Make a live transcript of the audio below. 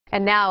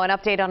And now an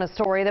update on a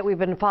story that we've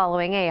been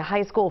following. A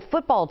high school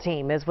football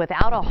team is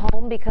without a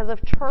home because of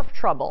turf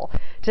trouble.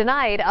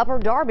 Tonight, Upper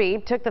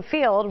Darby took the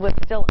field with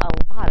still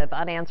a lot of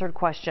unanswered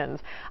questions.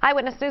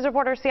 Eyewitness News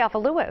reporter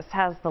Siafa Lewis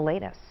has the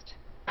latest.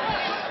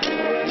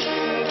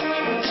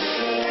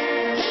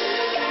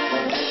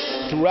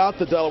 Throughout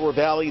the Delaware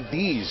Valley,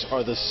 these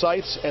are the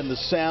sights and the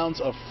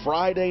sounds of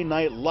Friday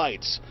Night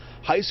Lights.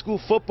 High school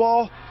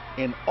football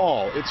in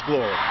all its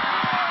glory.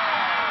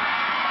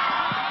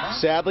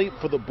 Sadly,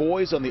 for the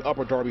boys on the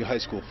Upper Darby High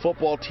School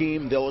football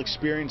team, they'll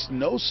experience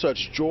no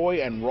such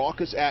joy and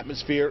raucous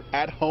atmosphere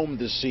at home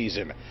this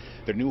season.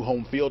 Their new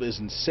home field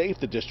isn't safe,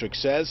 the district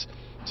says.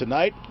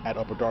 Tonight, at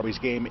Upper Darby's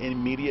game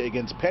in media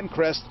against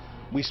Pencrest,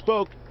 we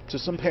spoke to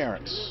some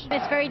parents.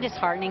 It's very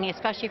disheartening,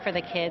 especially for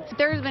the kids.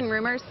 There's been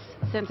rumors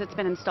since it's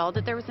been installed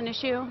that there was an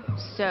issue.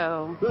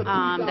 So the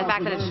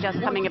fact that it's just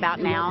coming about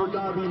now,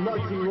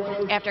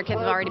 after kids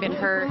have already been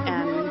hurt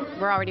and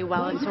we're already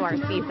well into our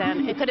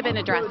season, it could have been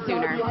addressed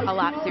sooner, a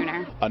lot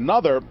sooner.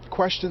 Another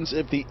questions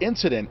if the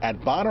incident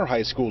at Bonner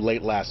High School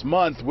late last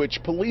month,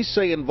 which police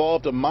say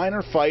involved a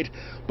minor fight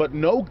but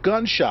no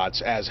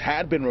gunshots as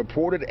had been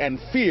reported and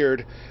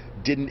feared,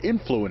 didn't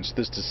influence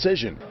this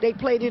decision. They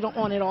played it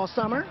on it all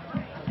summer.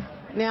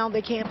 Now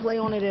they can't play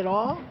on it at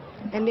all,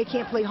 and they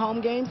can't play home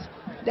games.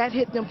 That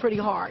hit them pretty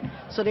hard.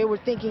 So they were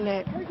thinking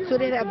that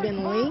could it have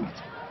been linked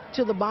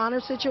to the Bonner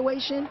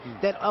situation,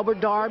 that Upper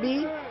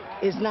Darby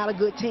is not a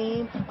good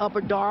team,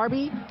 Upper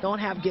Darby don't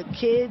have good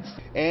kids.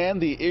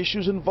 And the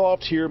issues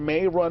involved here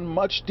may run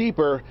much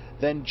deeper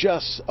than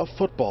just a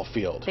football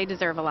field. They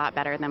deserve a lot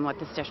better than what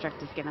this district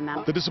has given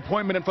them. The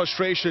disappointment and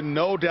frustration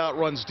no doubt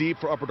runs deep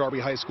for Upper Darby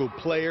High School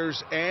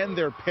players and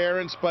their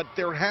parents, but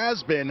there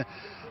has been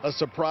a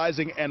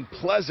surprising and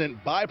pleasant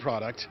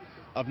byproduct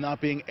of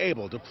not being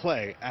able to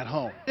play at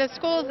home. The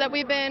schools that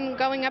we've been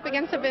going up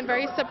against have been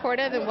very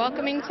supportive and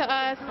welcoming to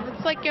us.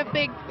 It's like a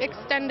big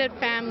extended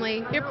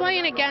family. You're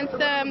playing against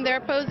them, they're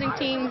opposing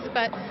teams,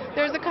 but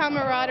there's a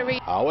camaraderie.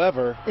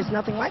 However, it's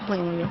nothing like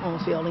playing on your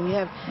own field, and you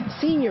have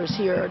seniors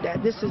here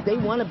that they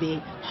want to be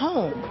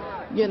home.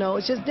 You know,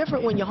 it's just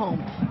different when you're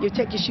home. You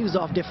take your shoes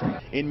off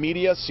different. In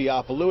media,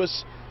 Siafa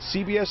Lewis,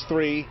 CBS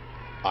 3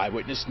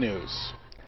 Eyewitness News.